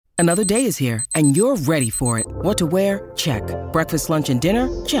Another day is here, and you're ready for it. What to wear? Check. Breakfast, lunch, and dinner?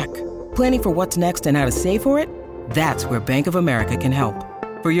 Check. Planning for what's next and how to save for it? That's where Bank of America can help.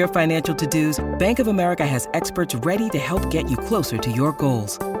 For your financial to-dos, Bank of America has experts ready to help get you closer to your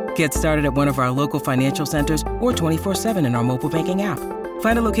goals. Get started at one of our local financial centers or 24/7 in our mobile banking app.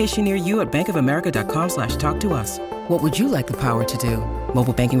 Find a location near you at bankofamerica.com/talktous. What would you like the power to do?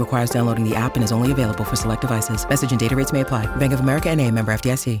 Mobile banking requires downloading the app and is only available for select devices. Message and data rates may apply. Bank of America N.A., member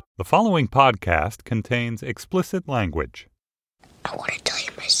FDIC. The following podcast contains explicit language. I want to tell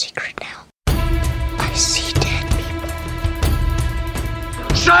you my secret now. I see dead people.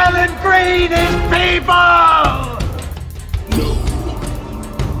 Silent Green is people! No,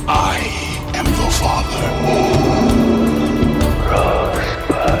 I am the Father. Rosebud.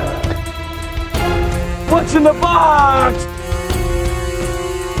 What's in the box?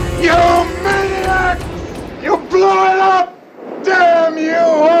 You maniac! You blew it up! Damn you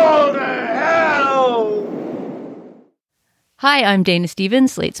all to hell! Hi, I'm Dana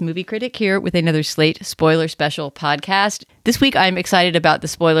Stevens, Slate's movie critic, here with another Slate Spoiler Special podcast. This week, I'm excited about the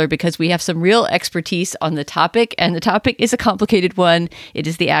spoiler because we have some real expertise on the topic, and the topic is a complicated one. It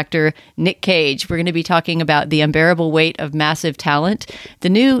is the actor Nick Cage. We're going to be talking about The Unbearable Weight of Massive Talent, the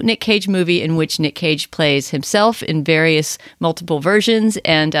new Nick Cage movie in which Nick Cage plays himself in various multiple versions,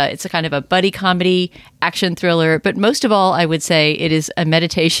 and it's a kind of a buddy comedy, action thriller, but most of all, I would say it is a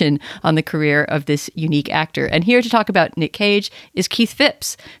meditation on the career of this unique actor. And here to talk about Nick Cage is Keith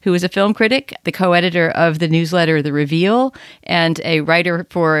Phipps, who is a film critic, the co-editor of the newsletter The Reveal, and a writer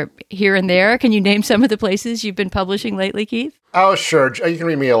for Here and There. Can you name some of the places you've been publishing lately, Keith? Oh, sure. You can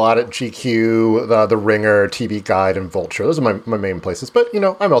read me a lot at GQ, The Ringer, TV Guide, and Vulture. Those are my main places. But,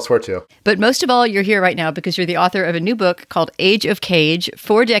 I'm elsewhere too. But most of all, you're here right now because you're the author of a new book called Age of Cage,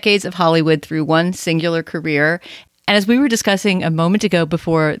 4 Decades of Hollywood Through One Singular Career. And as we were discussing a moment ago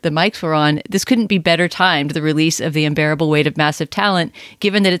before the mics were on, this couldn't be better timed, the release of The Unbearable Weight of Massive Talent,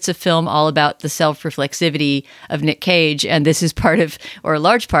 given that it's a film all about the self-reflexivity of Nick Cage. And this is part of, or a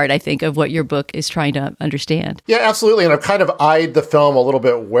large part, I think, of what your book is trying to understand. Yeah, absolutely. And I've kind of eyed the film a little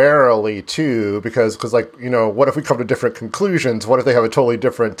bit warily, too, because what if we come to different conclusions? What if they have a totally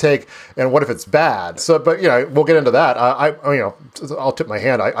different take? And what if it's bad? So, but, we'll get into that. I'll tip my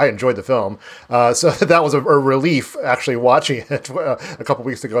hand. I enjoyed the film. So that was a relief, actually watching it a couple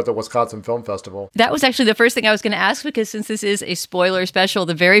weeks ago at the Wisconsin Film Festival. That was actually the first thing I was going to ask, because since this is a spoiler special,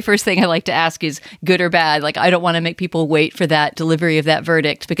 the very first thing I like to ask is good or bad. Like, I don't want to make people wait for that delivery of that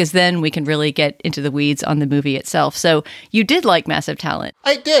verdict, because then we can really get into the weeds on the movie itself. So you did like Massive Talent.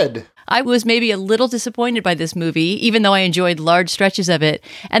 I did. I was maybe a little disappointed by this movie, even though I enjoyed large stretches of it.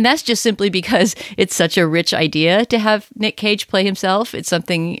 And that's just simply because it's such a rich idea to have Nick Cage play himself. It's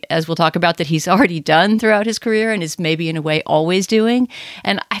something, as we'll talk about, that he's already done throughout his career and is maybe in a way always doing.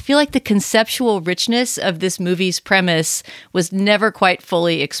 And I feel like the conceptual richness of this movie's premise was never quite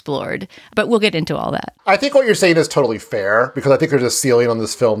fully explored. But we'll get into all that. I think what you're saying is totally fair, because I think there's a ceiling on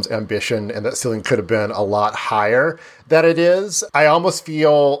this film's ambition, and that ceiling could have been a lot higher than it is. I almost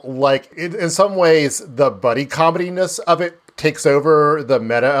feel like, in some ways, the buddy comedy-ness of it takes over the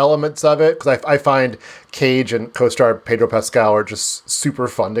meta elements of it, because I find Cage and co-star Pedro Pascal are just super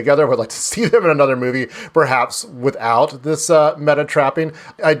fun together. I would like to see them in another movie, perhaps without this meta trapping.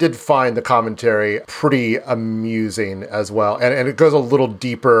 I did find the commentary pretty amusing as well, and it goes a little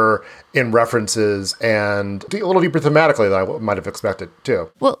deeper in references and a little deeper thematically than I might have expected too.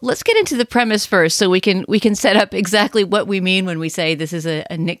 Well, let's get into the premise first, so we can set up exactly what we mean when we say this is a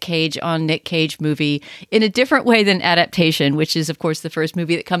Nick Cage on Nick Cage movie in a different way than Adaptation, which is, of course, the first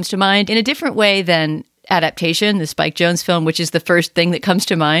movie that comes to mind, in a different way than Adaptation, the Spike Jonze film, which is the first thing that comes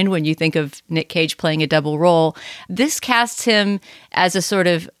to mind when you think of Nick Cage playing a double role. This casts him as a sort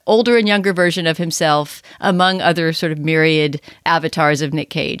of older and younger version of himself, among other sort of myriad avatars of Nick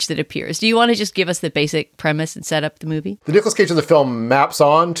Cage that appears. Do you want to just give us the basic premise and set up the movie? The Nicolas Cage of the film maps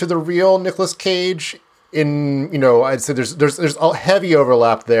on to the real Nicolas Cage. I'd say there's a heavy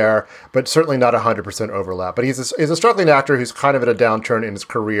overlap there, but certainly not 100% overlap. But he's a struggling actor who's kind of at a downturn in his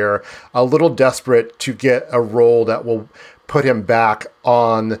career, a little desperate to get a role that will put him back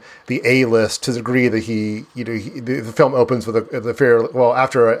on the A-list to the degree that the film opens with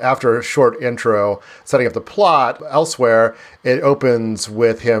after a short intro setting up the plot. Elsewhere, it opens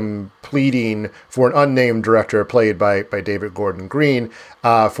with him pleading for an unnamed director played by David Gordon Green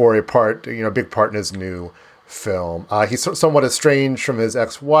for a part, big part in his new film. He's somewhat estranged from his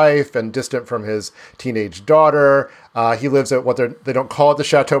ex-wife and distant from his teenage daughter. He lives at they don't call it the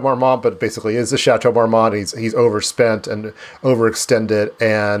Chateau Marmont, but basically is the Chateau Marmont. He's overspent and overextended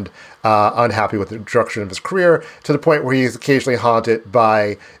and unhappy with the direction of his career, to the point where he's occasionally haunted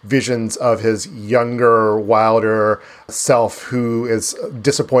by visions of his younger, wilder self, who is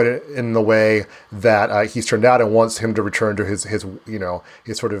disappointed in the way that he's turned out and wants him to return to his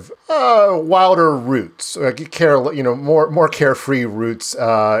sort of wilder roots, more carefree roots,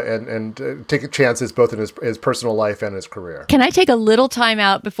 and take chances both in his personal life and his career. Can I take a little time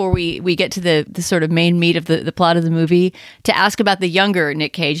out before we get to the sort of main meat of the plot of the movie to ask about the younger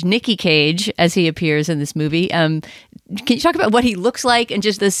Nick Cage, Nicky Cage, as he appears in this movie? Can you talk about what he looks like and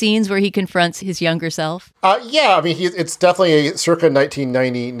just the scenes where he confronts his younger self? Yeah, I mean, it's definitely a circa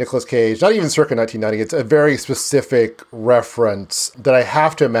 1990 Nicolas Cage. Not even circa 1990. It's a very specific reference that I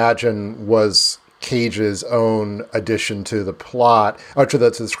have to imagine was Cage's own addition to the plot, or to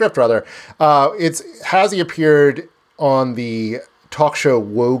the script rather. Has he appeared on the talk show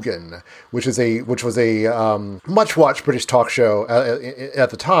Wogan, which was a much watched British talk show at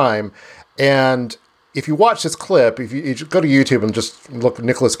the time. And if you watch this clip, if you go to YouTube and just look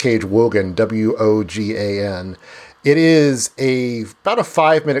Nicolas Cage Wogan, Wogan, it is about a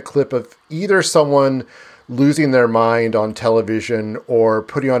 5-minute clip of either someone losing their mind on television or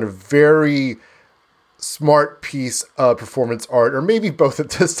putting on a very smart piece of performance art, or maybe both at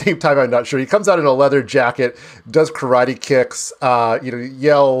the same time. I'm not sure. He comes out in a leather jacket, does karate kicks,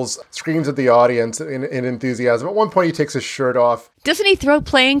 yells, screams at the audience in enthusiasm. At one point, he takes his shirt off. Doesn't he throw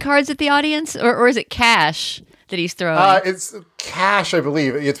playing cards at the audience, or is it cash that he's throwing? It's cash, I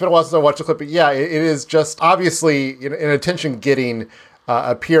believe. It's been a while since I watched the clip, but yeah, it is just obviously an attention-getting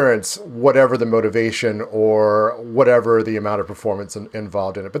appearance, whatever the motivation or whatever the amount of performance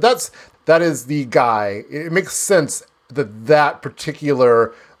involved in it. But that is the guy. It makes sense that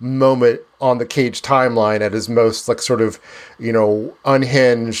particular moment on the Cage timeline at his most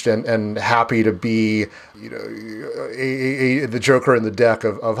unhinged and happy to be, the Joker in the deck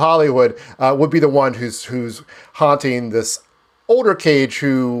of Hollywood, would be the one who's haunting this older Cage,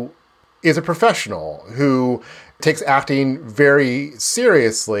 who is a professional, who takes acting very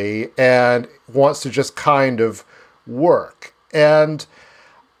seriously and wants to just kind of work. And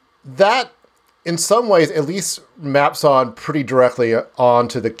that, in some ways, at least maps on pretty directly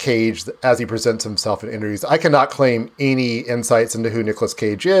onto the Cage as he presents himself in interviews. I cannot claim any insights into who Nicolas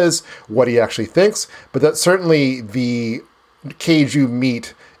Cage is, what he actually thinks, but that's certainly the Cage you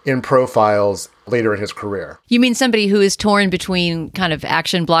meet in profiles later in his career. You mean somebody who is torn between kind of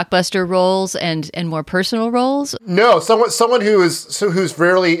action blockbuster roles and more personal roles? No, someone who's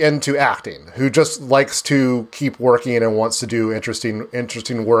rarely into acting, who just likes to keep working and wants to do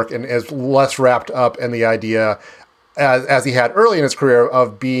interesting work, and is less wrapped up in the idea, as he had early in his career,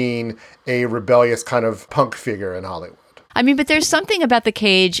 of being a rebellious kind of punk figure in Hollywood. I mean, but there's something about the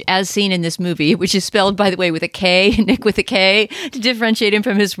Cage as seen in this movie, which is spelled, by the way, with a K, Nick with a K, to differentiate him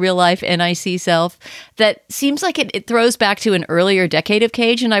from his real life NIC self, that seems like it throws back to an earlier decade of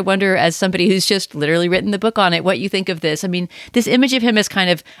Cage. And I wonder, as somebody who's just literally written the book on it, what you think of this. I mean, this image of him as kind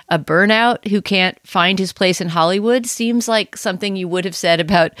of a burnout who can't find his place in Hollywood seems like something you would have said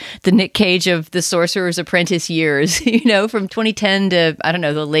about the Nick Cage of The Sorcerer's Apprentice years, from 2010 to, I don't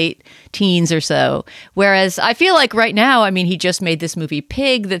know, the late teens or so. Whereas I feel like right now, I mean, he just made this movie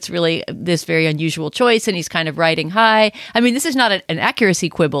Pig that's really this very unusual choice, and he's kind of riding high. I mean, this is not an accuracy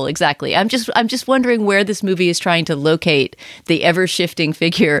quibble exactly. I'm just wondering where this movie is trying to locate the ever-shifting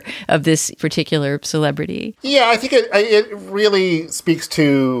figure of this particular celebrity. Yeah, I think it really speaks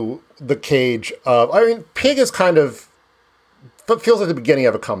to the Cage of, I mean, Pig is kind of feels like the beginning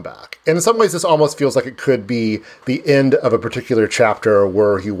of a comeback. And in some ways, this almost feels like it could be the end of a particular chapter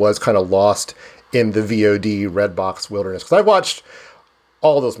where he was kind of lost in the VOD Redbox wilderness. Because I've watched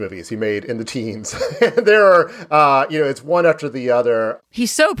all those movies he made in the teens. There are, it's one after the other.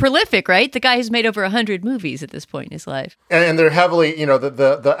 He's so prolific, right? The guy has made over 100 movies at this point in his life. And they're heavily,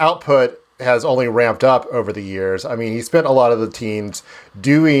 the output has only ramped up over the years. I mean, he spent a lot of the teens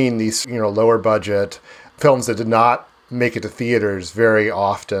doing these, lower budget films that did not make it to theaters very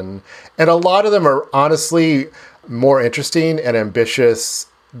often. And a lot of them are honestly more interesting and ambitious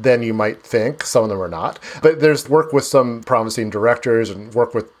than you might think. Some of them are not. But there's work with some promising directors and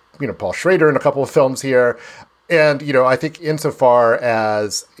work with, Paul Schrader in a couple of films here. And, I think insofar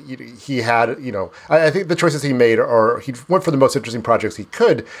as he had, I think the choices he made he went for the most interesting projects he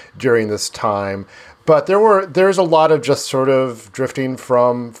could during this time. But there's a lot of just sort of drifting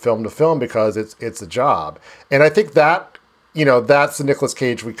from film to film because it's a job. And I think that that's the Nicolas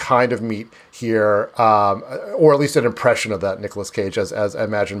Cage we kind of meet here, or at least an impression of that Nicolas Cage as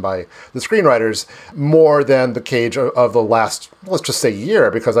imagined by the screenwriters, more than the Cage of the last, let's just say,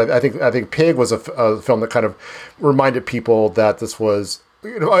 year, because I think Pig was a film that kind of reminded people that this was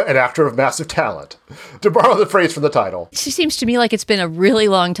an actor of massive talent, to borrow the phrase from the title. It seems to me like it's been a really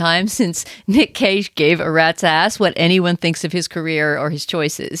long time since Nick Cage gave a rat's ass what anyone thinks of his career or his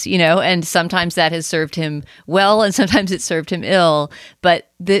choices, and sometimes that has served him well and sometimes it served him ill. But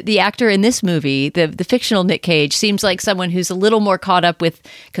the actor in this movie, the fictional Nick Cage, seems like someone who's a little more caught up with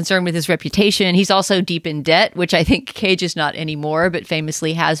concern with his reputation. He's also deep in debt, which I think Cage is not anymore, but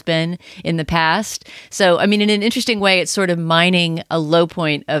famously has been in the past. So, I mean, in an interesting way, it's sort of mining a low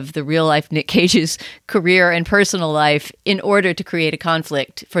point of the real life Nick Cage's career and personal life in order to create a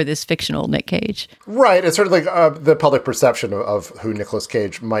conflict for this fictional Nick Cage. Right. It's sort of like the public perception of who Nicolas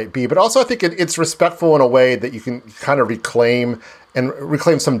Cage might be. But also I think it's respectful in a way that you can kind of reclaim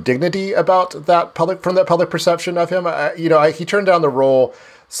some dignity about that public perception of him. He turned down the role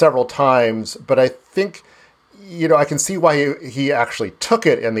several times, but I think, I can see why he actually took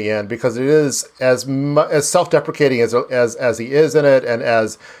it in the end, because it is as self-deprecating as he is in it, and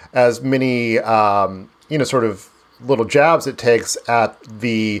as many sort of little jabs it takes at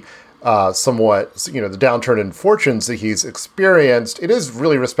the somewhat the downturn in fortunes that he's experienced. It is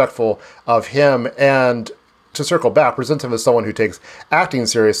really respectful of him, and to circle back, presents him as someone who takes acting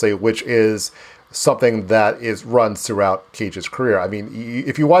seriously, which is something that runs throughout Cage's career. I mean,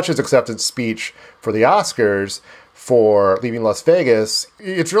 if you watch his acceptance speech for the Oscars for Leaving Las Vegas,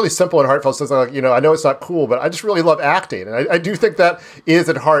 it's really simple and heartfelt. It's like, I know it's not cool, but I just really love acting. And I do think that is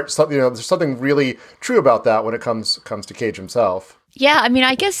at heart something, there's something really true about that when it comes to Cage himself. Yeah, I mean,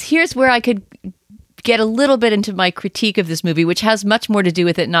 I guess here's where I could get a little bit into my critique of this movie, which has much more to do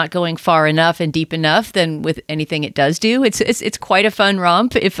with it not going far enough and deep enough than with anything it does do. It's quite a fun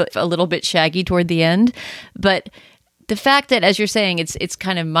romp, if a little bit shaggy toward the end. But the fact that, as you're saying, it's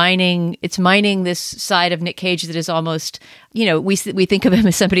kind of mining this side of Nick Cage that is almost, we think of him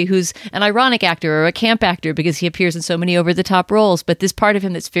as somebody who's an ironic actor or a camp actor because he appears in so many over-the-top roles, but this part of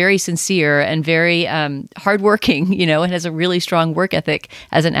him that's very sincere and very hardworking, and has a really strong work ethic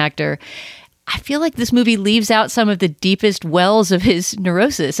as an actor. I feel like this movie leaves out some of the deepest wells of his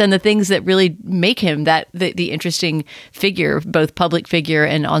neurosis and the things that really make him the interesting figure, both public figure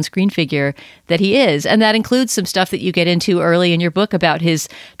and on-screen figure that he is. And that includes some stuff that you get into early in your book about his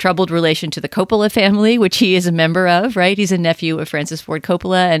troubled relation to the Coppola family, which he is a member of, right? He's a nephew of Francis Ford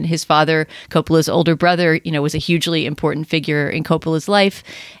Coppola, and his father, Coppola's older brother, was a hugely important figure in Coppola's life.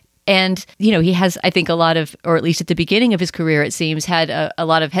 And, he has, I think, a lot of, or at least at the beginning of his career, it seems, had a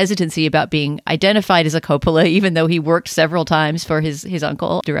lot of hesitancy about being identified as a Coppola, even though he worked several times for his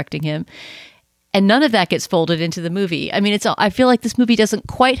uncle directing him. And none of that gets folded into the movie. I mean, I feel like this movie doesn't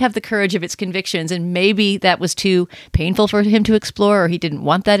quite have the courage of its convictions, and maybe that was too painful for him to explore, or he didn't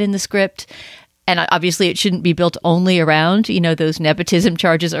want that in the script. And obviously it shouldn't be built only around, those nepotism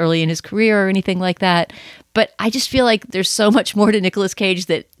charges early in his career or anything like that. But I just feel like there's so much more to Nicolas Cage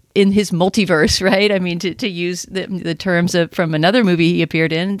that in his multiverse, right? I mean, to use the terms from another movie he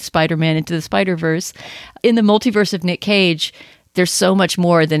appeared in, Spider-Man Into the Spider-Verse. In the multiverse of Nick Cage, there's so much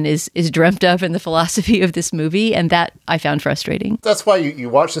more than is dreamt of in the philosophy of this movie, and that I found frustrating. That's why you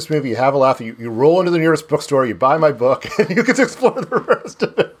watch this movie, you have a laugh, you roll into the nearest bookstore, you buy my book, and you get to explore the rest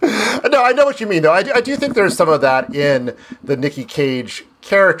of it. No, I know what you mean, though. I do think there's some of that in the Nicky Cage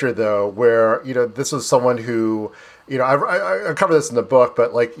character, though, where, this was someone who, I cover this in the book,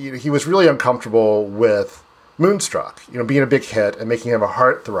 but he was really uncomfortable with Moonstruck, being a big hit and making him a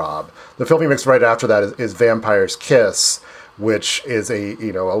heartthrob. The film he makes right after that is Vampire's Kiss, which is a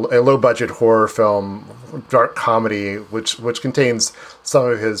low-budget horror film, dark comedy, which contains some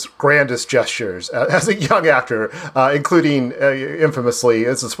of his grandest gestures as a young actor, including infamously,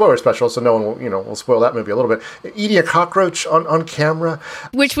 it's a spoiler special, so no one will spoil that movie a little bit, eating a cockroach on camera,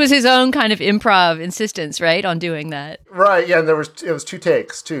 which was his own kind of improv insistence, right, on doing that. Right, yeah, and it was 2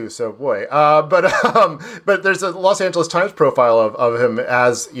 takes too, so boy. But there's a Los Angeles Times profile of him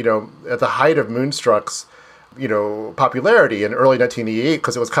as at the height of Moonstruck's popularity in early 1988,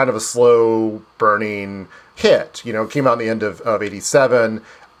 because it was kind of a slow burning hit. It came out in the end of 87.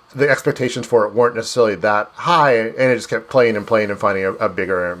 The expectations for it weren't necessarily that high, and it just kept playing and finding a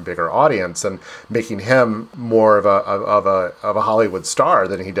bigger and bigger audience, and making him more of a Hollywood star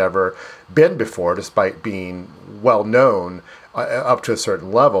than he'd ever been before, despite being well known up to a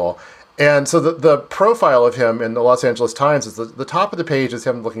certain level. And so the profile of him in the Los Angeles Times is the top of the page is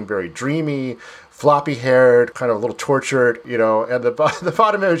him looking very dreamy, floppy-haired, kind of a little tortured, and the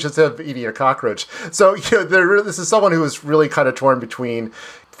bottom image is him eating a cockroach. So, this is someone who is really kind of torn between,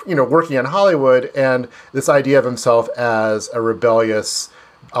 working in Hollywood and this idea of himself as a rebellious,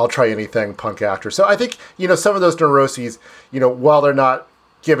 I'll try anything punk actor. So I think, some of those neuroses, while they're not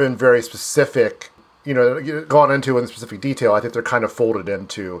given very specific, gone into in specific detail, I think they're kind of folded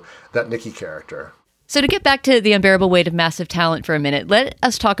into that Nicky character. So to get back to the unbearable weight of massive talent for a minute, let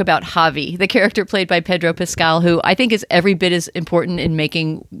us talk about Javi, the character played by Pedro Pascal, who I think is every bit as important in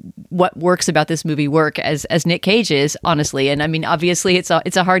making what works about this movie work as Nick Cage is, honestly. And I mean, obviously, it's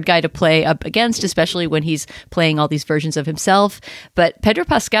a hard guy to play up against, especially when he's playing all these versions of himself. But Pedro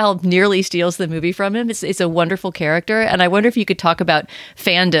Pascal nearly steals the movie from him. It's a wonderful character. And I wonder if you could talk about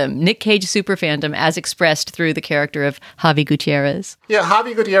fandom, Nick Cage super fandom, as expressed through the character of Javi Gutierrez. Yeah,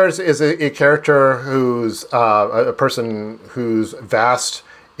 Javi Gutierrez is a character who's a person whose vast,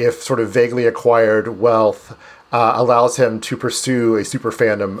 if sort of vaguely acquired wealth allows him to pursue a super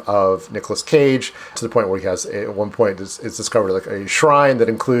fandom of Nicolas Cage to the point where he has, at one point, is discovered like a shrine that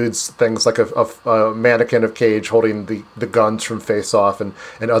includes things like a mannequin of Cage holding the guns from Face Off and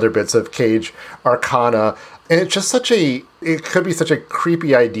other bits of Cage arcana. And it's just it could be such a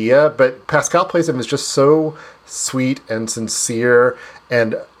creepy idea, but Pascal plays him as just so sweet and sincere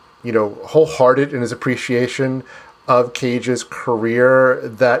and wholehearted in his appreciation of Cage's career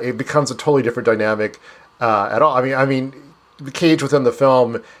that it becomes a totally different dynamic at all. I mean, Cage within the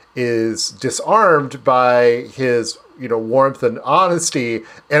film is disarmed by his, warmth and honesty,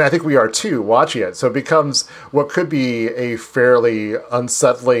 and I think we are too watching it. So it becomes what could be a fairly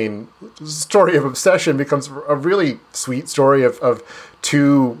unsettling story of obsession becomes a really sweet story of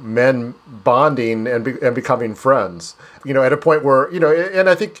two men bonding and becoming friends. At a point where, and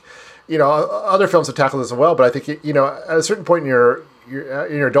I think, other films have tackled this as well, but I think, at a certain point in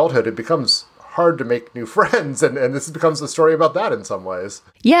your adulthood, it becomes hard to make new friends, and this becomes a story about that in some ways.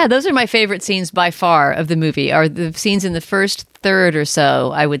 Yeah, those are my favorite scenes by far of the movie, are the scenes in the first third or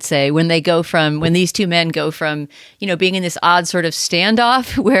so, I would say, when these two men go from, being in this odd sort of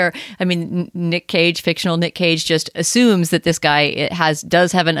standoff where, Nick Cage, fictional Nick Cage, just assumes that this guy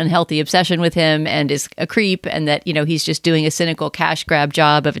does have an unhealthy obsession with him and is a creep, and that, he's just doing a cynical cash grab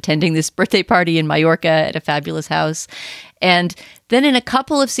job of attending this birthday party in Mallorca at a fabulous house. And then in a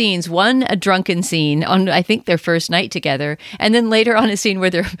couple of scenes, one a drunken scene on, I think, their first night together, and then later on a scene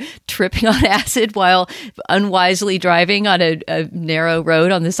where they're tripping on acid while unwisely driving on a narrow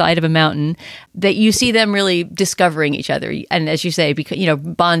road on the side of a mountain, that you see them really discovering each other. And as you say,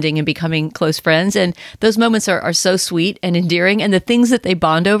 bonding and becoming close friends. And those moments are so sweet and endearing. And the things that they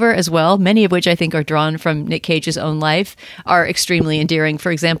bond over as well, many of which I think are drawn from Nick Cage's own life, are extremely endearing.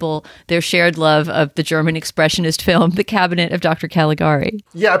 For example, their shared love of the German expressionist film, The Cabinet of Dr. Caligari.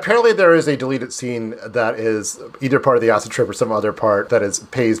 Yeah, apparently there is a deleted scene that is either part of the acid trip or some other part that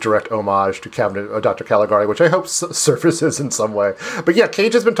pays direct homage to Cabinet of Dr. Caligari, which I hope surfaces in some way. But yeah,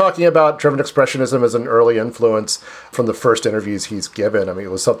 Cage has been talking about German expressionism as an early influence from the first interviews he's given.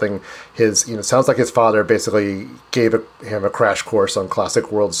 it was something sounds like his father basically gave him a crash course on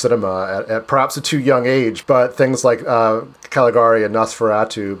classic world cinema at perhaps a too young age, but things like Caligari and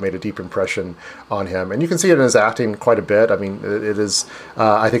Nosferatu made a deep impression on him. And you can see it in his acting quite a bit. It is,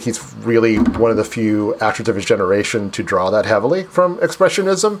 I think he's really one of the few actors of his generation to draw that heavily from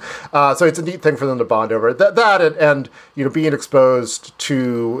expressionism. So it's a neat thing for them to bond over. That and being exposed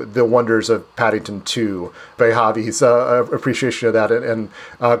to the wonders of Paddington 2 by Javi's appreciation of that and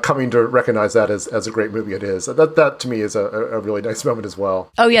coming to recognize that as a great movie it is. That to me is a really nice moment as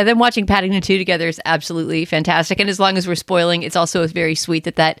well. Oh yeah, them watching Paddington 2 together is absolutely fantastic. And as long as we're spoiling, it's also very sweet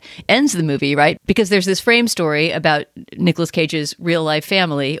that ends the movie, right? Because there's this frame story about Nicolas Cage's real life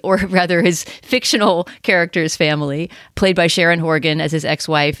family, or rather his fictional character's family, played by Sharon Horgan as his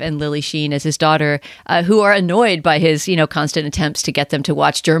ex-wife and Lily Sheen as his daughter, who are annoyed by his, constant attempts to get them to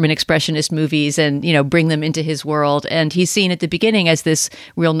watch German expressionist movies and, bring them into his world. And he's seen at the beginning as this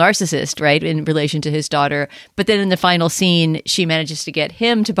real narcissist, right, in relation to his daughter. But then in the final scene, she manages to get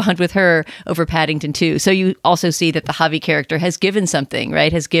him to bond with her over Paddington 2. So you also see that the Javi character has given something,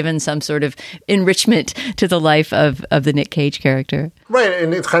 right, has given some sort of enrichment to the life of the Nick Cage character. Right,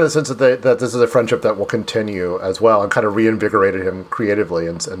 and it's kind of the sense that this is a friendship that will continue as well, and kind of reinvigorated him creatively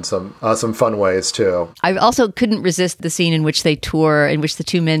in some fun ways too. I also couldn't resist the scene in which the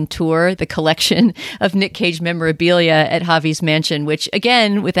two men tour the collection of Nick Cage memorabilia at Javi's mansion, which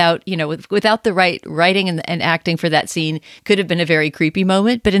again, without the right writing and acting for that scene, could have been a very creepy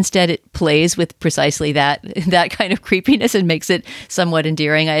moment, but instead it plays with precisely that kind of creepiness and makes it somewhat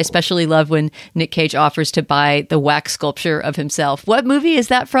endearing. I especially love when Nick Cage offers to buy the wax sculpture of himself. What movie is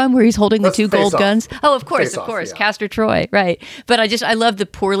that from, where he's holding the two gold guns? Oh, of course, yeah. Castor Troy, right. But I love the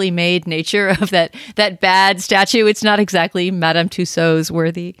poorly made nature of that bad statue. It's not exactly Madame Tussauds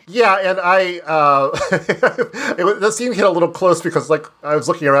worthy. Yeah, and that scene hit a little close because, like, I was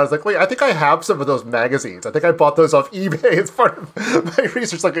looking around, I was like, wait, I think I have some of those magazines. I think I bought those off eBay as part of my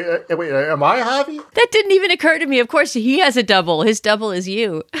research. Like, wait, am I Javi? That didn't even occur to me. Of course, he has a double. His double is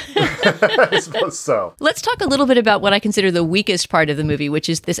you. I suppose so. Let's talk a little bit about what I consider the weakest part of the movie, which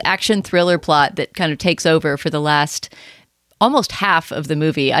is this action thriller plot that kind of takes over for the last almost half of the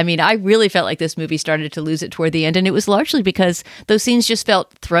movie. I mean, I really felt like this movie started to lose it toward the end, and it was largely because those scenes just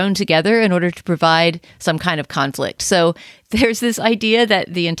felt thrown together in order to provide some kind of conflict. So there's this idea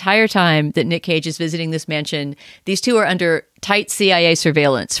that the entire time that Nick Cage is visiting this mansion, these two are under tight CIA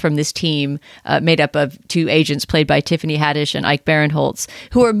surveillance from this team made up of two agents played by Tiffany Haddish and Ike Barinholtz,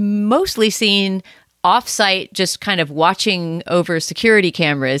 who are mostly seen off-site, just kind of watching over security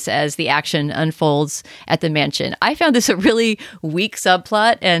cameras as the action unfolds at the mansion. I found this a really weak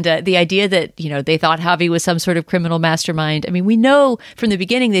subplot, and the idea that, they thought Javi was some sort of criminal mastermind. I mean, we know from the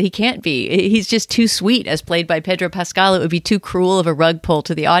beginning that he can't be. He's just too sweet, as played by Pedro Pascal. It would be too cruel of a rug pull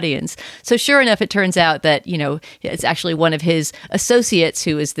to the audience. So sure enough, it turns out that, it's actually one of his associates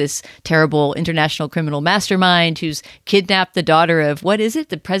who is this terrible international criminal mastermind who's kidnapped the daughter of, what is it,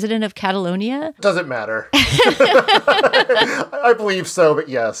 the president of Catalonia? Doesn't matter. I believe so, but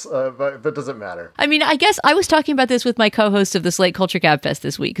yes, but it doesn't matter. I mean, I guess I was talking about this with my co-host of the Slate Culture Gabfest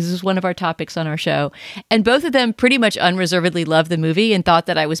this week, because this is one of our topics on our show, and both of them pretty much unreservedly loved the movie and thought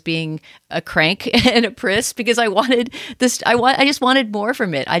that I was being a crank and a priss because I wanted this. I just wanted more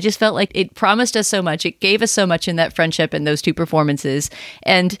from it. I just felt like it promised us so much. It gave us so much in that friendship and those two performances,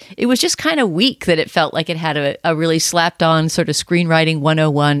 and it was just kind of weak that it felt like it had a really slapped on sort of screenwriting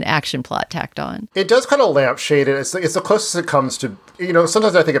 101 action plot tacked on. It does kind of lampshade it. It's the closest it comes to,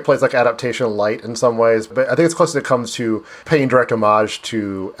 sometimes I think it plays like adaptation light in some ways, but I think it's closest it comes to paying direct homage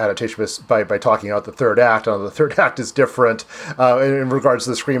to adaptation by talking about the third act. And the third act is different in regards to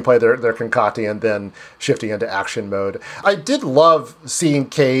the screenplay they're concocting and then shifting into action mode. I did love seeing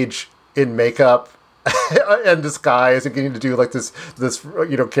Cage in makeup and disguise and getting to do like this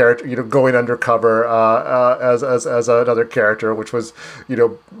character, going undercover as another character, which was,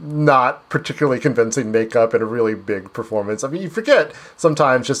 not particularly convincing makeup and a really big performance. I mean, you forget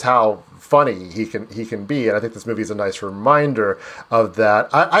sometimes just how funny he can be, and I think this movie is a nice reminder of that.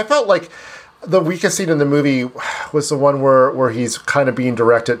 I felt like the weakest scene in the movie was the one where he's kind of being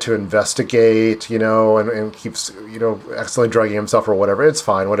directed to investigate, and keeps, accidentally drugging himself or whatever. It's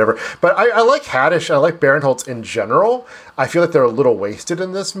fine, whatever. But I like Haddish, and I like Barinholtz in general. I feel like they're a little wasted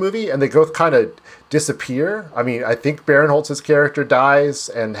in this movie, and they both kind of disappear. I mean, I think Barinholtz's character dies,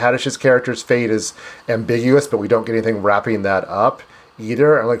 and Haddish's character's fate is ambiguous, but we don't get anything wrapping that up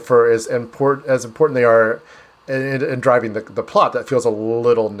either. And like, for as important they are in driving the plot, that feels a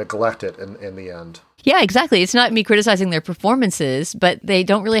little neglected in the end. Yeah, exactly. It's not me criticizing their performances, but they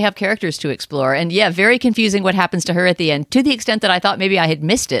don't really have characters to explore. And yeah, very confusing what happens to her at the end, to the extent that I thought maybe I had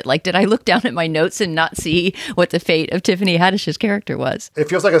missed it. Like, did I look down at my notes and not see what the fate of Tiffany Haddish's character was? It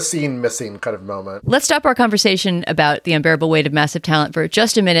feels like a scene missing kind of moment. Let's stop our conversation about the unbearable weight of massive talent for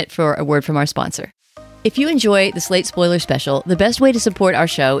just a minute for a word from our sponsor. If you enjoy the Slate Spoiler Special, the best way to support our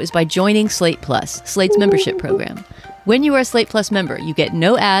show is by joining Slate Plus, Slate's membership program. When you are a Slate Plus member, you get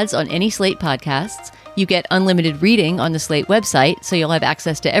no ads on any Slate podcasts, you get unlimited reading on the Slate website, so you'll have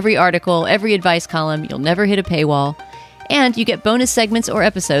access to every article, every advice column, you'll never hit a paywall, and you get bonus segments or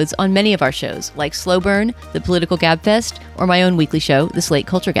episodes on many of our shows, like Slow Burn, The Political Gabfest, or my own weekly show, The Slate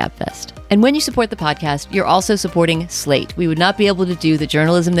Culture Gabfest. And when you support the podcast, you're also supporting Slate. We would not be able to do the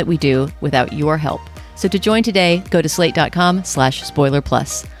journalism that we do without your help. So to join today, go to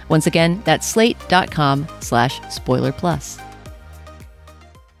slate.com/spoilerplus. Once again, that's slate.com/spoilerplus.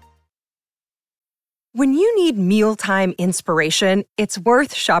 When you need mealtime inspiration, it's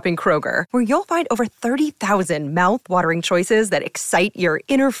worth shopping Kroger, where you'll find over 30,000 mouth-watering choices that excite your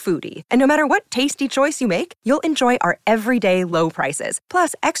inner foodie. And no matter what tasty choice you make, you'll enjoy our everyday low prices,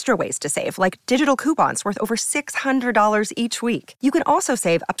 plus extra ways to save, like digital coupons worth over $600 each week. You can also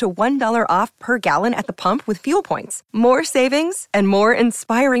save up to $1 off per gallon at the pump with fuel points. More savings and more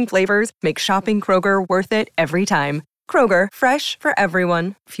inspiring flavors make shopping Kroger worth it every time. Kroger, fresh for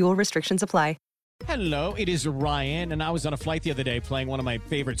everyone. Fuel restrictions apply. Hello, it is Ryan, and I was on a flight the other day playing one of my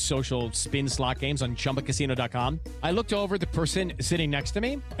favorite social spin slot games on ChumbaCasino.com. I looked over at the person sitting next to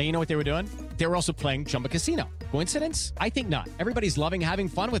me, and you know what they were doing? They were also playing Chumba Casino. Coincidence? I think not. Everybody's loving having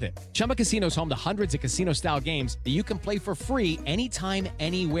fun with it. Chumba Casino is home to hundreds of casino-style games that you can play for free anytime,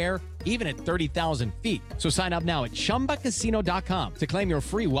 anywhere, even at 30,000 feet. So sign up now at ChumbaCasino.com to claim your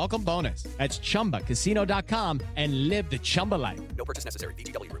free welcome bonus. That's ChumbaCasino.com and live the Chumba life. No purchase necessary.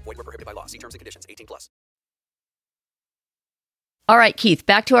 VGW. Void where prohibited by law. See terms and conditions. 18+. All right, Keith,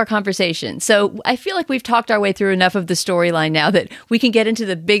 back to our conversation. So I feel like we've talked our way through enough of the storyline now that we can get into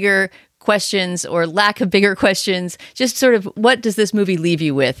the bigger questions or lack of bigger questions. Just sort of what does this movie leave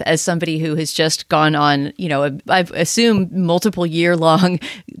you with as somebody who has just gone on, I assume multiple year-long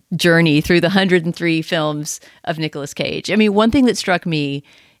journey through the 103 films of Nicolas Cage? I mean, one thing that struck me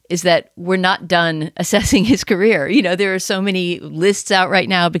is that we're not done assessing his career. There are so many lists out right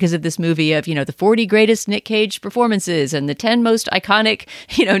now because of this movie of, the 40 greatest Nick Cage performances and the 10 most iconic,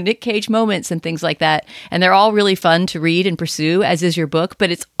 Nick Cage moments and things like that. And they're all really fun to read and pursue, as is your book, but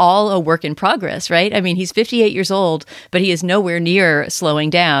it's all a work in progress, right? I mean, he's 58 years old, but he is nowhere near slowing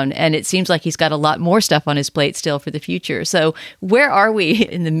down. And it seems like he's got a lot more stuff on his plate still for the future. So where are we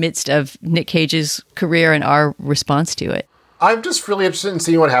in the midst of Nick Cage's career and our response to it? I'm just really interested in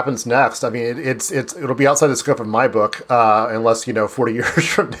seeing what happens next. I mean, it'll be outside the scope of my book, unless 40 years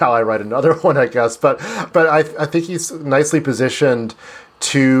from now I write another one, I guess. But I think he's nicely positioned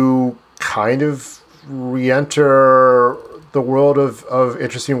to kind of re-enter the world of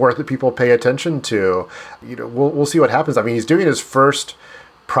interesting work that people pay attention to. We'll see what happens. I mean, he's doing his first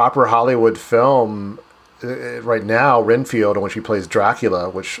proper Hollywood film right now, Renfield, in which he plays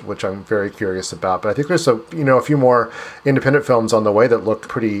Dracula, which I'm very curious about. But I think there's a few more independent films on the way that look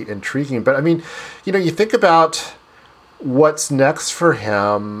pretty intriguing. But I mean, you think about what's next for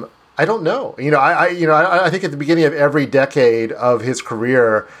him. I don't know. I think at the beginning of every decade of his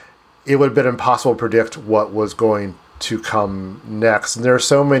career, it would have been impossible to predict what was going to come next. And there are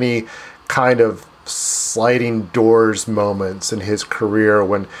so many kind of sliding doors moments in his career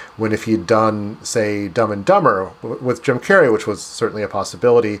when if he'd done, say, Dumb and Dumber with Jim Carrey, which was certainly a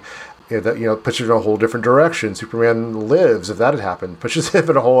possibility, that pushes in a whole different direction. Superman Lives, if that had happened, pushes him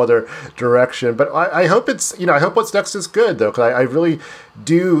in a whole other direction. But I hope I hope what's next is good, though, because I really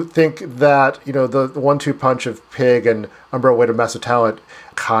do think that the 1-2 punch of Pig and Umbrella Way to Massive Talent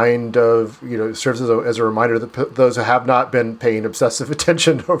kind of serves as a reminder that those who have not been paying obsessive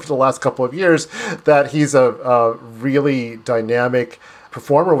attention over the last couple of years, that he's a really dynamic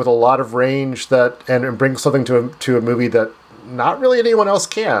performer with a lot of range and brings something to a movie that not really anyone else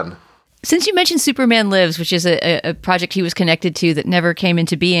can. Since you mentioned Superman Lives, which is a project he was connected to that never came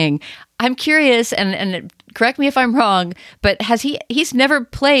into being, I'm curious, and correct me if I'm wrong, but he's never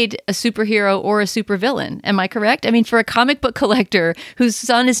played a superhero or a supervillain. Am I correct? I mean, for a comic book collector whose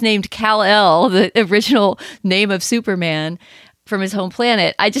son is named Kal-El, the original name of Superman from his home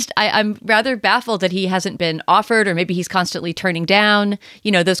planet, I'm rather baffled that he hasn't been offered, or maybe he's constantly turning down,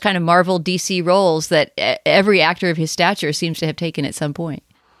 those kind of Marvel DC roles that every actor of his stature seems to have taken at some point.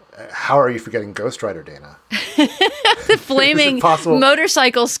 How are you forgetting Ghost Rider, Dana? The flaming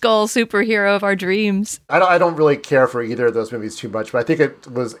motorcycle skull superhero of our dreams. I don't really care for either of those movies too much, but I think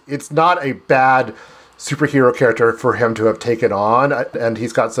it's not a bad superhero character for him to have taken on, and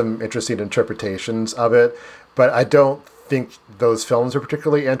he's got some interesting interpretations of it, but I don't think those films are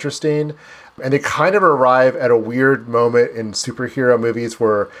particularly interesting. And they kind of arrive at a weird moment in superhero movies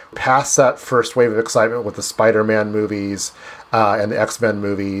where past that first wave of excitement with the Spider-Man movies and the X-Men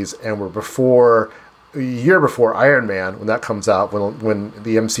movies, and we're a year before Iron Man, when that comes out, when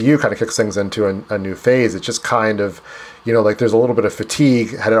the MCU kind of kicks things into a new phase. It's just kind of, like there's a little bit of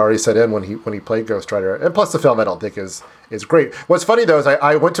fatigue had it already set in when he played Ghost Rider. And plus the film I don't think is great. What's funny though is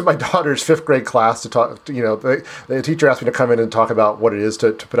I went to my daughter's 5th grade class to talk, the teacher asked me to come in and talk about what it is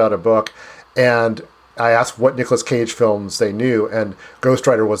to put out a book. And I asked what Nicolas Cage films they knew, and Ghost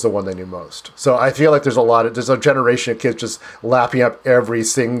Rider was the one they knew most. So I feel like there's a generation of kids just lapping up every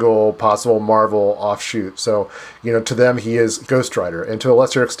single possible Marvel offshoot. So, to them, he is Ghost Rider, and to a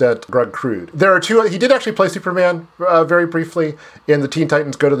lesser extent, Greg Crude. There are two, he did actually play Superman very briefly in the Teen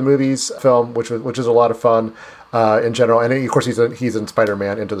Titans Go to the Movies film, which is a lot of fun. In general, and of course he's in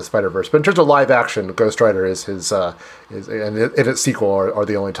Spider-Man Into the Spider-Verse. But in terms of live action, Ghost Rider is his and its sequel are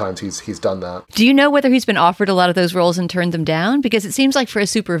the only times he's done that. Do you know whether he's been offered a lot of those roles and turned them down? Because it seems like for a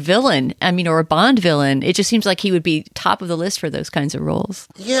super villain, or a Bond villain, it just seems like he would be top of the list for those kinds of roles.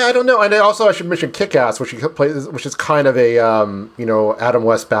 Yeah, I don't know. And also I should mention Kick-Ass, which is kind of a Adam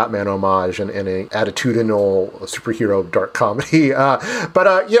West Batman homage and a attitudinal superhero dark comedy.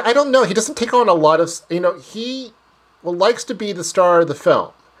 I don't know. He doesn't take on a lot of he likes to be the star of the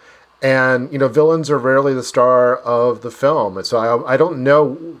film. And, villains are rarely the star of the film. And so I don't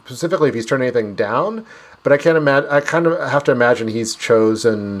know specifically if he's turned anything down, but I kind of have to imagine he's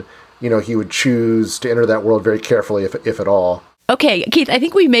chosen, he would choose to enter that world very carefully, if at all. Okay, Keith, I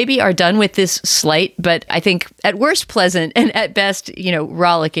think we maybe are done with this slight, but I think at worst pleasant and at best,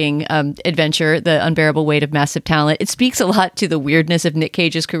 rollicking adventure, The Unbearable Weight of Massive Talent. It speaks a lot to the weirdness of Nick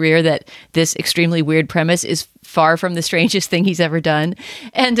Cage's career that this extremely weird premise is far from the strangest thing he's ever done.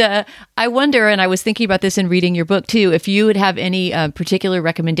 And I wonder, and I was thinking about this in reading your book too, if you would have any particular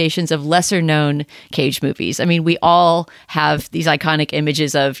recommendations of lesser known Cage movies. I mean, we all have these iconic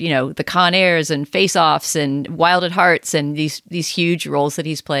images of, the Con Airs and Face Offs and Wild at Hearts and these huge roles that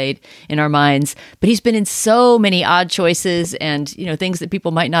he's played in our minds. But he's been in so many odd choices and, things that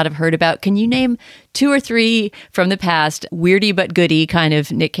people might not have heard about. Can you name 2 or 3 from the past, weirdy but goody kind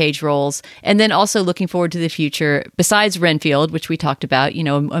of Nick Cage roles? And then also looking forward to the future, besides Renfield, which we talked about,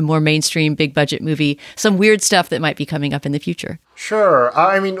 a more mainstream, big budget movie, some weird stuff that might be coming up in the future. Sure.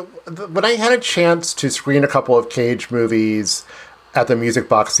 When I had a chance to screen a couple of Cage movies at the Music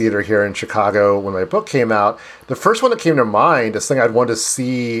Box Theater here in Chicago when my book came out, the first one that came to mind, this thing I'd want to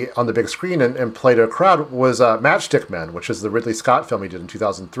see on the big screen and play to a crowd, was Matchstick Men, which is the Ridley Scott film he did in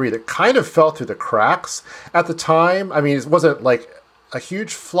 2003 that kind of fell through the cracks at the time. I mean, it wasn't like a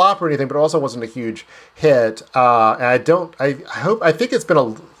huge flop or anything, but it also wasn't a huge hit. And I think it's been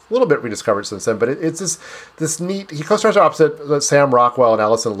a little bit rediscovered since then, but it's this neat, he co-stars opposite Sam Rockwell and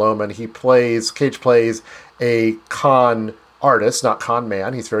Alison Lohman. Cage plays a con artist, not con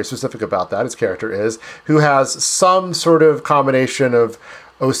man. He's very specific about that. His character is, who has some sort of combination of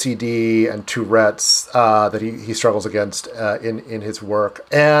OCD and Tourette's that he struggles against in his work.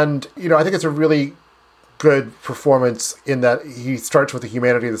 And, I think it's a really good performance in that he starts with the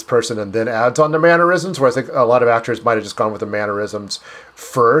humanity of this person and then adds on the mannerisms, whereas I think a lot of actors might have just gone with the mannerisms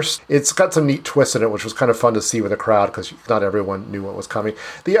first. It's got some neat twists in it, which was kind of fun to see with a crowd because not everyone knew what was coming.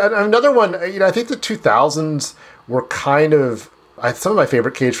 Another one, I think the 2000s were kind of, some of my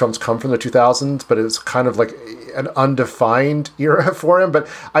favorite Cage films come from the 2000s, but it's kind of like an undefined era for him. But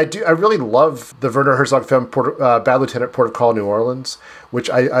I really love the Werner Herzog film Bad Lieutenant, Port of Call, New Orleans, which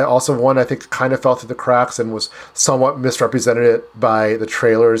I also I think kind of fell through the cracks and was somewhat misrepresented by the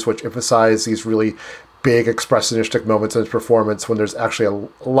trailers, which emphasize these really big expressionistic moments in his performance when there's actually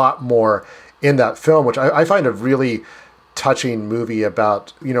a lot more in that film, which I find a really touching movie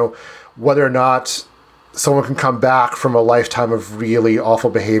about, whether or not someone can come back from a lifetime of really awful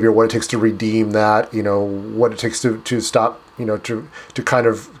behavior, what it takes to redeem that, what it takes to stop, to kind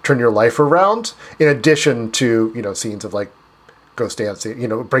of turn your life around, in addition to, scenes of like ghost dancing,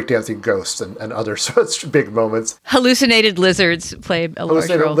 breakdancing ghosts and other such big moments. Hallucinated lizards play a large role.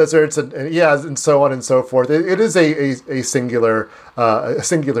 Hallucinated lizards and so on and so forth. It is a singular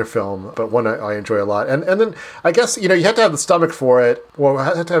film, but one I enjoy a lot. And then I guess, you have to have the stomach for it. Well, I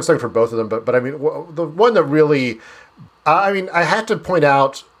have to have stomach for both of them, but I mean, the one that really, I have to point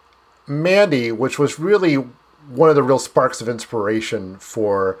out Mandy, which was really one of the real sparks of inspiration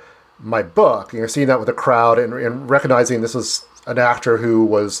for my book. Seeing that with the crowd and recognizing this is an actor who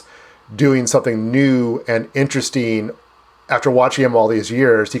was doing something new and interesting after watching him all these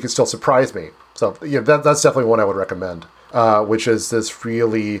years, he could still surprise me. So that's definitely one I would recommend, which is this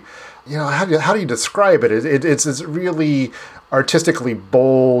really, how do you describe it? It's this really artistically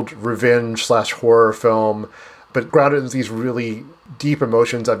bold revenge/horror film, but grounded in these really deep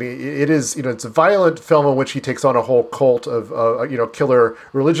emotions. I mean, it is, it's a violent film in which he takes on a whole cult of, killer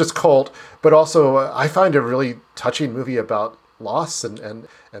religious cult, but also I find a really touching movie about loss and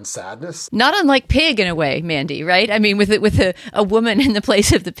and sadness. Not unlike Pig in a way, Mandy, right? I mean, with a woman in the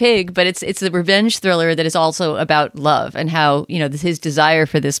place of the pig, but it's a revenge thriller that is also about love and how, his desire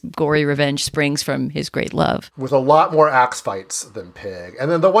for this gory revenge springs from his great love. With a lot more axe fights than Pig.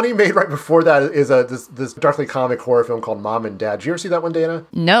 And then the one he made right before that is this darkly comic horror film called Mom and Dad. Did you ever see that one, Dana?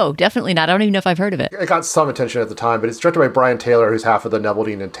 No, definitely not. I don't even know if I've heard of it. It got some attention at the time, but it's directed by Brian Taylor, who's half of the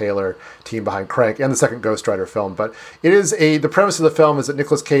Neveldine and Taylor team behind Crank and the second Ghost Rider film. But it is the premise of the film is that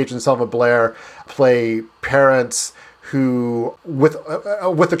Nicolas Cage and Selma Blair play parents who, with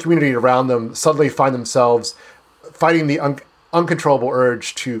the community around them, suddenly find themselves fighting the uncontrollable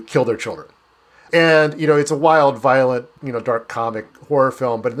urge to kill their children. And, it's a wild, violent, dark comic horror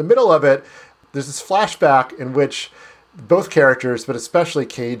film. But in the middle of it, there's this flashback in which both characters, but especially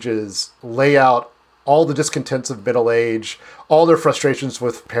Cage's, lay out all the discontents of middle age, all their frustrations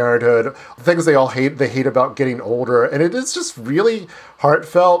with parenthood, things they hate about getting older. And it is just really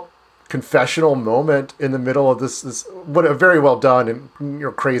heartfelt, confessional moment in the middle of this what a very well done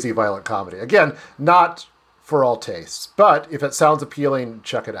and crazy violent comedy. Again, not for all tastes, but if it sounds appealing,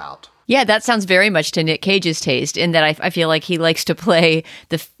 check it out. Yeah, that sounds very much to Nick Cage's taste in that I feel like he likes to play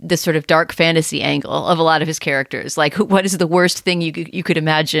the sort of dark fantasy angle of a lot of his characters. Like, what is the worst thing you could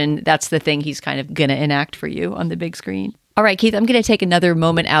imagine? That's the thing he's kind of going to enact for you on the big screen. All right, Keith, I'm going to take another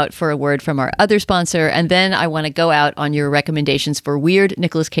moment out for a word from our other sponsor, and then I want to go out on your recommendations for weird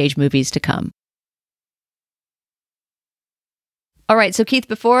Nicolas Cage movies to come. All right, so Keith,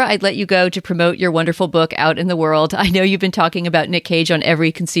 before I'd let you go to promote your wonderful book out in the world, I know you've been talking about Nick Cage on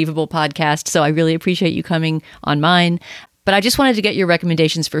every conceivable podcast, so I really appreciate you coming on mine. But I just wanted to get your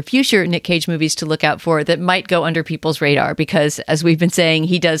recommendations for future Nick Cage movies to look out for that might go under people's radar, because as we've been saying,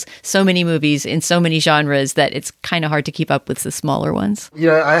 he does so many movies in so many genres that it's kind of hard to keep up with the smaller ones.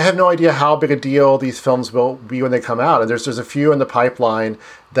 Yeah, I have no idea how big a deal these films will be when they come out. And there's a few in the pipeline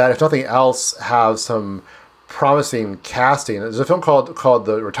that, if nothing else, have some promising casting. There's a film called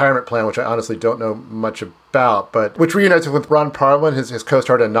The Retirement Plan, which I honestly don't know much about, but which reunites with Ron Perlman, his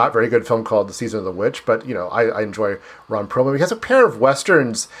co-starred in a not very good film called The Season of the Witch. But I enjoy Ron Perlman. He has a pair of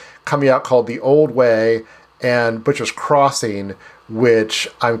westerns coming out called The Old Way and Butcher's Crossing, which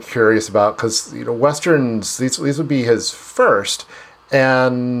I'm curious about because westerns, these would be his first.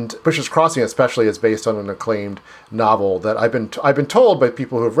 And Butcher's Crossing especially is based on an acclaimed novel that I've been told by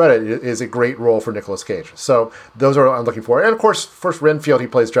people who have read it is a great role for Nicolas Cage. So those are what I'm looking for. And of course, first Renfield, he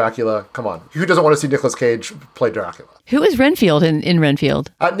plays Dracula. Come on. Who doesn't want to see Nicolas Cage play Dracula? Who is Renfield in Renfield?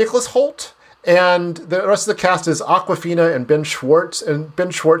 Nicholas Hoult. And the rest of the cast is Awkwafina and Ben Schwartz. And Ben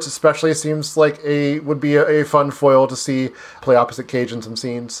Schwartz especially seems like would be a fun foil to see play opposite Cage in some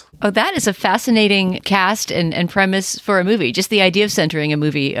scenes. Oh, that is a fascinating cast and premise for a movie. Just the idea of centering a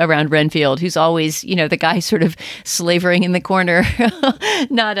movie around Renfield, who's always, the guy sort of slavering in the corner,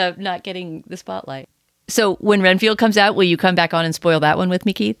 not getting the spotlight. So when Renfield comes out, will you come back on and spoil that one with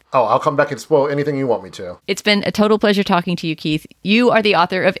me, Keith? Oh, I'll come back and spoil anything you want me to. It's been a total pleasure talking to you, Keith. You are the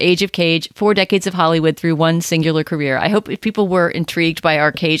author of Age of Cage, 4 decades of Hollywood through one singular career. I hope if people were intrigued by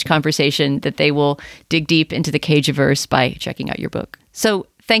our Cage conversation that they will dig deep into the Cageverse by checking out your book. So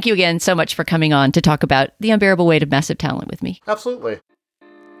thank you again so much for coming on to talk about The Unbearable Weight of Massive Talent with me. Absolutely.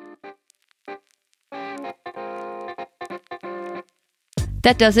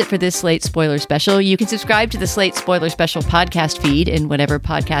 That does it for this Slate Spoiler Special. You can subscribe to the Slate Spoiler Special podcast feed in whatever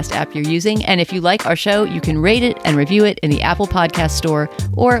podcast app you're using. And if you like our show, you can rate it and review it in the Apple Podcast Store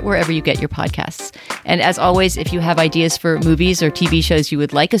or wherever you get your podcasts. And as always, if you have ideas for movies or TV shows you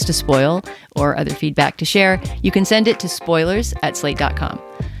would like us to spoil or other feedback to share, you can send it to spoilers@slate.com.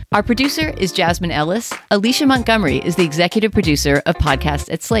 Our producer is Jasmine Ellis. Alicia Montgomery is the executive producer of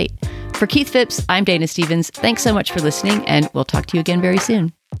Podcasts at Slate. For Keith Phipps, I'm Dana Stevens. Thanks so much for listening, and we'll talk to you again very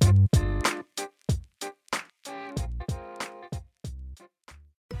soon.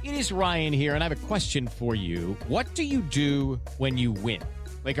 It is Ryan here, and I have a question for you. What do you do when you win?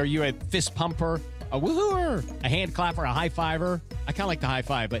 Like, are you a fist pumper, a woohooer, a hand clapper, a high fiver? I kind of like the high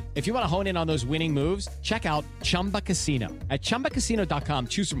five, but if you want to hone in on those winning moves, check out Chumba Casino. At ChumbaCasino.com,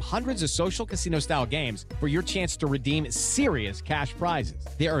 choose from hundreds of social casino-style games for your chance to redeem serious cash prizes.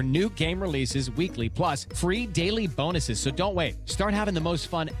 There are new game releases weekly, plus free daily bonuses. So don't wait. Start having the most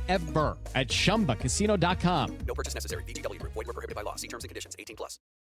fun ever at ChumbaCasino.com. No purchase necessary. VGW Group. Void where prohibited by law. See terms and conditions. 18+.